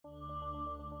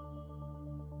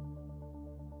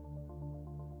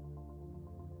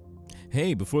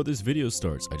Hey, before this video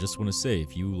starts, I just want to say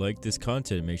if you like this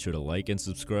content, make sure to like and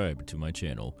subscribe to my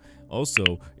channel.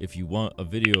 Also, if you want a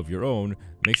video of your own,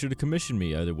 make sure to commission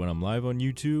me either when I'm live on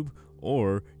YouTube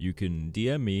or you can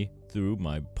DM me through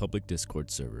my public Discord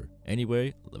server.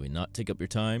 Anyway, let me not take up your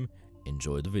time.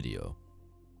 Enjoy the video.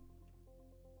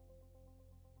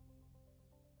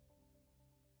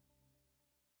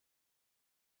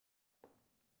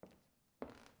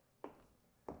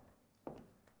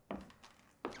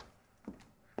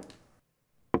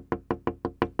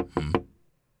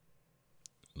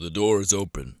 The door is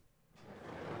open.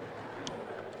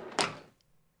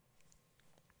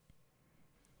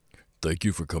 Thank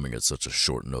you for coming at such a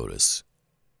short notice.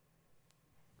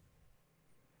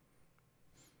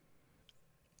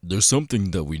 There's something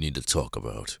that we need to talk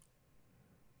about.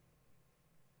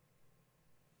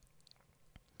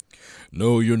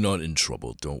 No, you're not in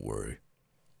trouble, don't worry.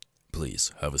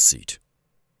 Please, have a seat.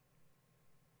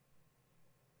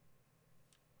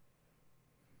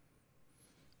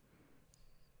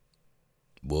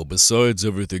 Well, besides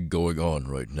everything going on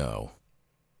right now,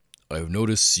 I've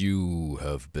noticed you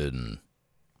have been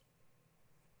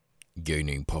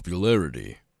gaining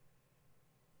popularity.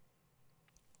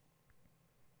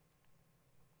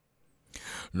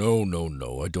 No,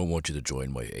 I don't want you to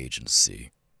join my agency.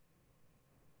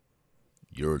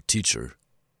 You're a teacher,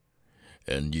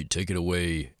 and you take it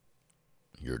away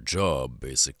your job,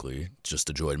 basically, just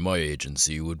to join my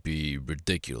agency would be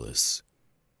ridiculous.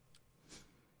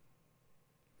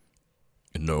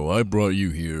 No, I brought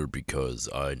you here because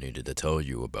I needed to tell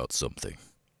you about something.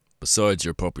 Besides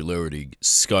your popularity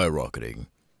skyrocketing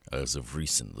as of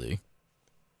recently,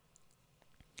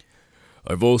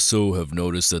 I've also have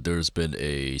noticed that there's been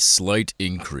a slight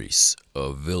increase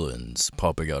of villains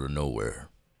popping out of nowhere.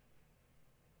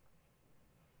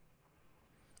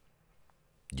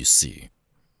 You see,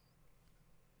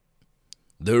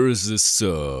 there is this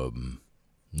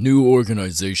new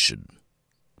organization,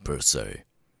 per se,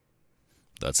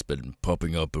 that's been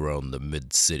popping up around the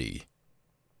mid-city.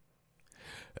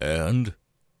 And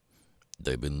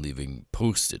they've been leaving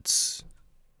post-its.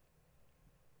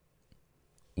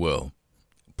 Well,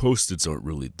 post-its aren't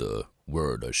really the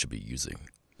word I should be using.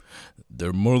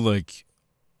 They're more like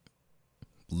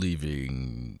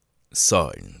leaving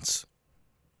signs.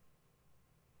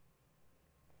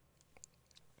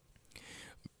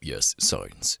 Yes,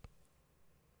 signs.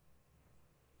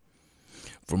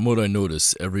 From what I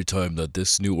notice, every time that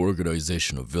this new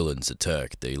organization of villains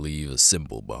attack, they leave a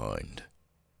symbol behind.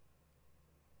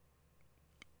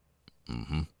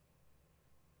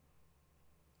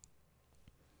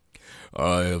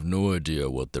 I have no idea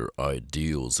what their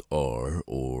ideals are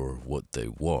or what they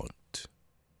want.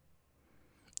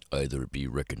 Either it be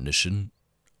recognition,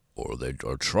 or they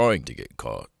are trying to get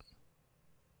caught.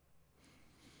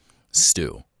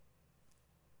 Still,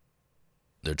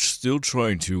 they're still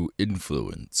trying to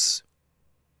influence,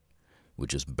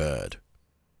 which is bad.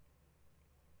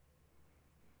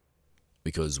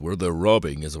 Because where they're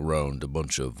robbing is around a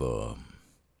bunch of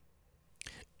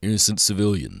innocent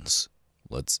civilians.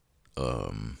 I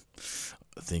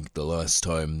think the last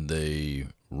time they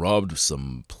robbed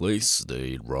some place,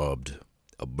 they robbed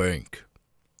a bank.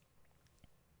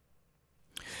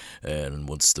 And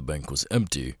once the bank was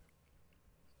empty,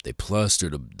 they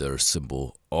plastered their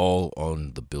symbol all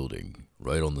on the building,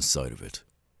 right on the side of it,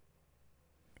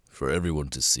 for everyone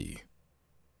to see.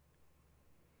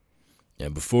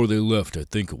 And before they left, I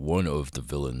think one of the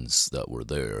villains that were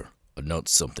there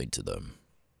announced something to them.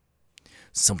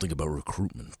 Something about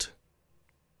recruitment.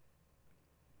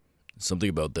 Something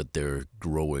about that they're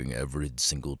growing every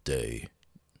single day,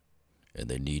 and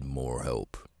they need more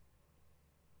help.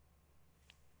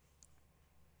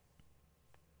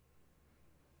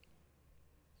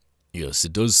 Yes,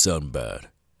 it does sound bad,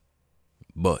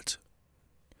 but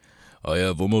I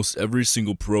have almost every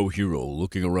single pro hero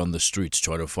looking around the streets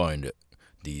trying to find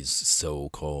these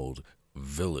so-called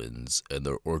villains and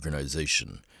their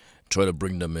organization, try to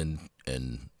bring them in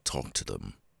and talk to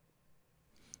them,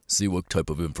 see what type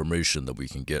of information that we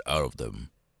can get out of them.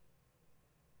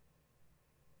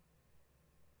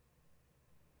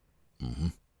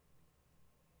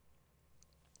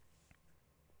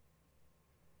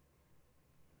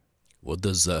 What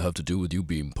does that have to do with you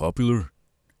being popular?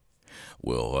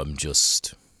 Well, I'm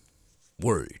just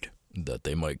worried that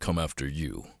they might come after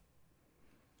you.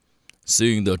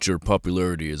 Seeing that your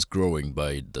popularity is growing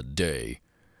by the day,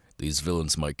 these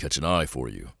villains might catch an eye for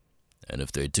you. And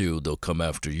if they do, they'll come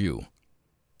after you,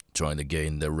 trying to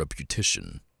gain their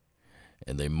reputation.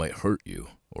 And they might hurt you,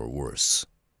 or worse.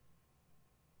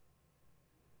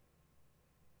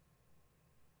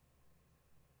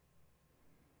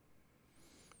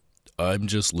 I'm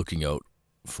just looking out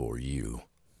for you.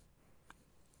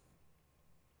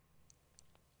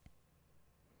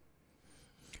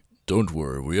 Don't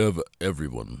worry, we have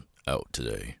everyone out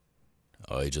today.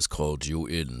 I just called you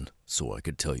in so I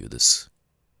could tell you this.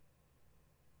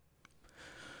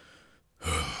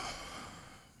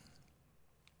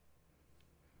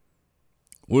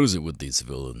 What is it with these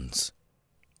villains?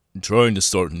 Trying to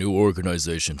start new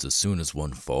organizations as soon as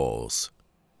one falls.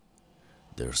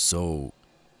 They're so...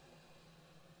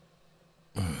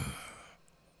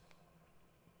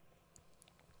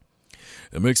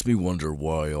 It makes me wonder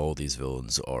why all these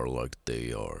villains are like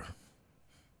they are.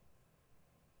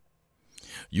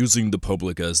 Using the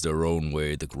public as their own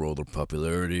way to grow their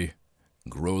popularity,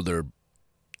 grow their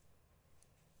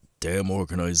damn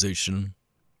organization,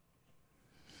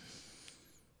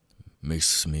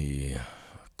 makes me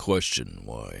question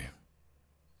why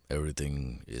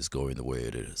everything is going the way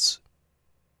it is.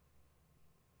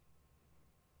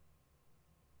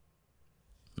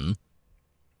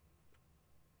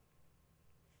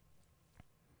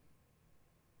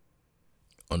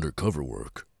 Undercover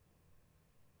work?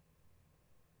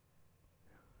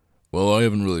 Well, I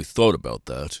haven't really thought about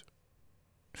that.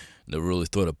 Never really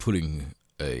thought of putting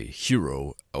a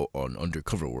hero out on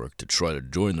undercover work to try to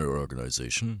join their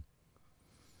organization.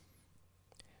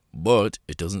 But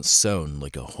it doesn't sound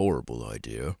like a horrible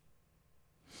idea.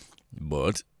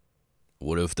 But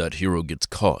what if that hero gets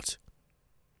caught?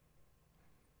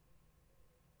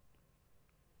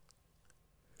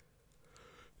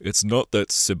 It's not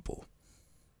that simple.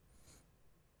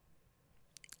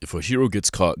 If a hero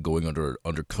gets caught going under an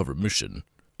undercover mission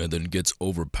and then gets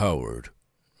overpowered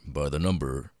by the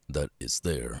number that is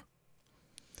there,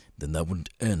 then that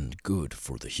wouldn't end good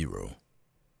for the hero.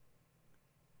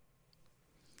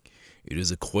 It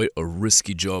is quite a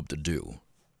risky job to do,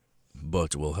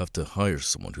 but we'll have to hire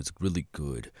someone who's really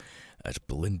good at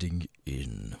blending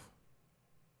in.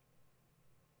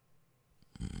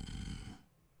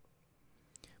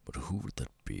 But who would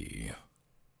that be?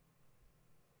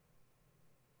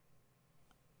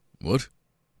 What?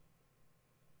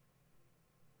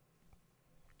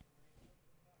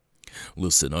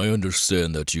 Listen, I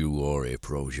understand that you are a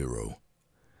pro hero,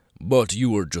 but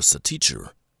you are just a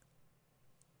teacher.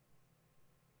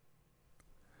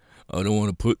 I don't want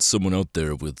to put someone out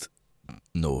there with,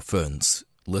 no offense,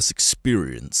 less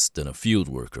experience than a field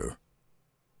worker.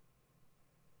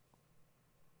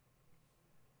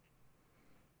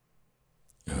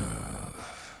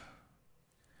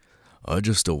 I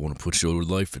just don't want to put your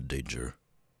life in danger.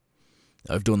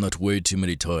 I've done that way too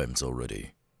many times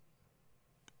already.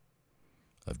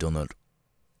 I've done that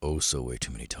oh so way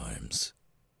too many times.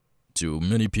 To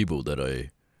many people that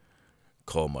I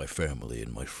call my family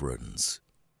and my friends.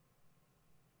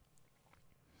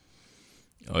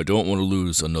 I don't want to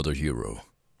lose another hero.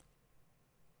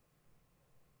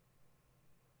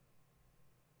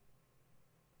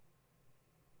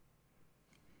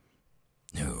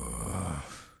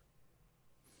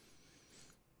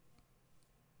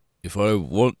 If I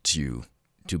want you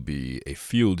to be a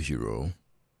field hero,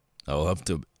 I'll have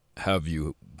to have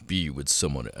you be with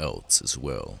someone else as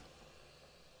well.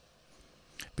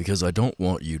 Because I don't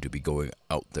want you to be going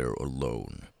out there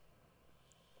alone.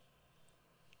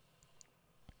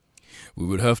 We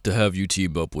would have to have you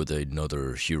team up with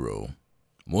another hero.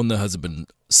 One that hasn't been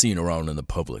seen around in the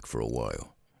public for a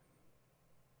while.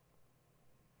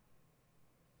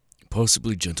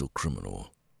 Possibly Gentle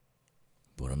Criminal.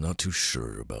 But I'm not too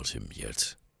sure about him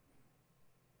yet.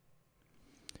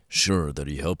 Sure that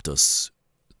he helped us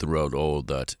throughout all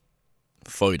that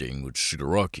fighting with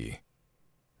Shigaraki.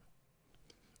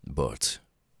 But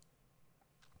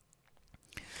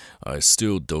I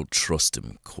still don't trust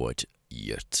him quite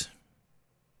yet.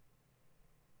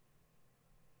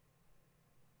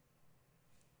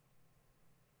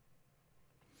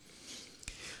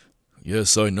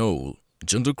 Yes, I know.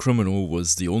 Gentle Criminal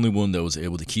was the only one that was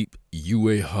able to keep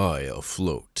UA High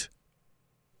afloat,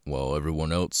 while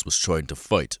everyone else was trying to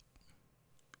fight.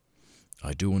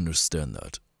 I do understand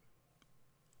that.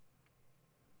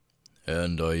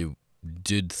 And I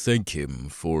did thank him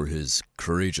for his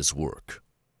courageous work.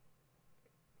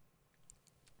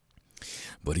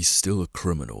 But he's still a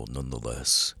criminal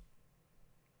nonetheless.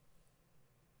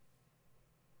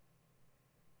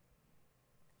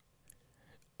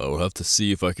 I'll have to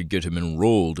see if I could get him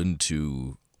enrolled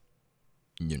into,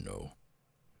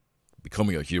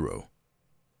 becoming a hero.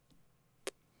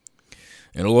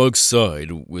 And alongside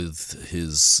with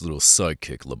his little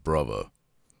sidekick, La Brava.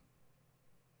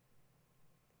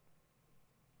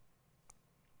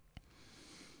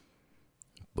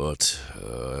 But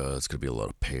it's going to be a lot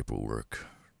of paperwork.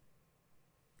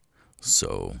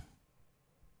 So,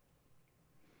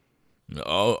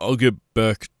 I'll get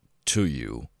back to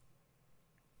you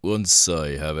once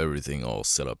I have everything all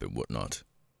set up and whatnot.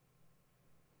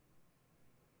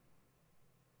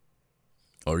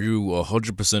 Are you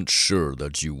 100% sure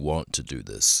that you want to do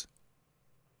this?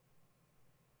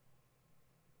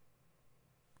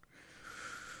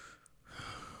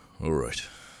 Alright.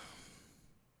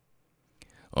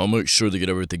 I'll make sure to get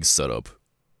everything set up.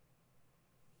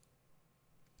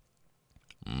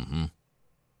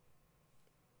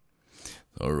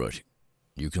 Alright.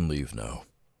 You can leave now.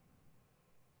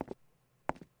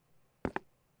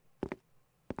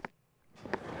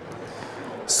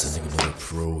 Sending another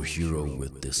pro hero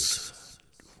with this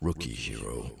rookie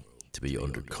hero to be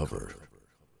undercover.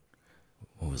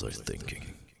 What was I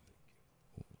thinking?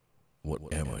 What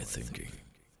am I thinking?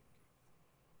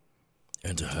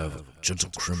 And to have a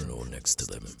gentle criminal next to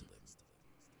them.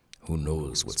 Who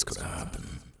knows what's gonna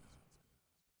happen?